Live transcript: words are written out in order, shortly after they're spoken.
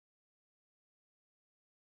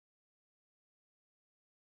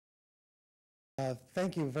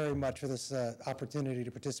Thank you very much for this opportunity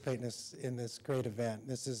to participate in this great event.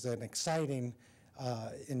 This is an exciting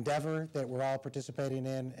endeavor that we're all participating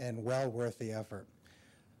in and well worth the effort.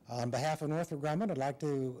 On behalf of Northrop Grumman, I'd like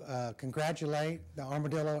to congratulate the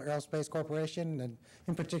Armadillo Aerospace Corporation, and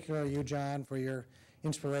in particular you, John, for your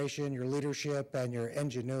inspiration, your leadership, and your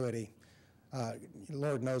ingenuity.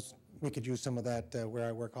 Lord knows we could use some of that where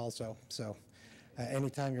I work also. So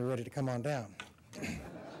anytime you're ready to come on down.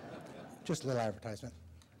 Just a little advertisement.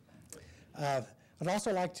 I'd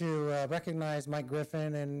also like to recognize Mike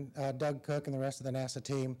Griffin and Doug Cook and the rest of the NASA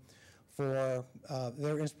team for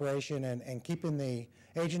their inspiration and keeping the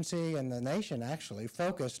agency and the nation actually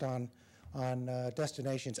focused on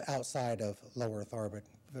destinations outside of low Earth orbit.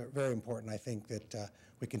 Very important, I think, that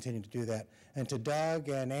we continue to do that. And to Doug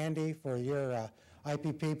and Andy for your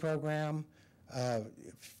IPP program,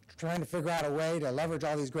 trying to figure out a way to leverage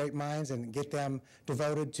all these great minds and get them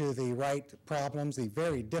devoted to the right problems, the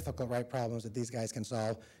very difficult right problems that these guys can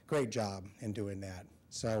solve. Great job in doing that.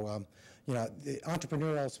 So, you know, the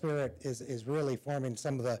entrepreneurial spirit is really forming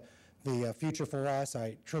some of the future for us.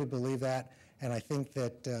 I truly believe that, and I think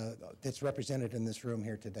that it's represented in this room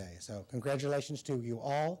here today. So congratulations to you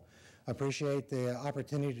all. Appreciate the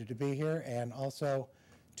opportunity to be here and also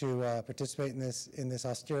to participate in this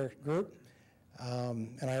austere group.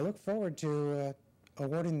 And I look forward to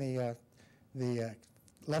awarding the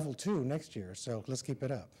level 2 next year, so let's keep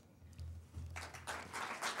it up.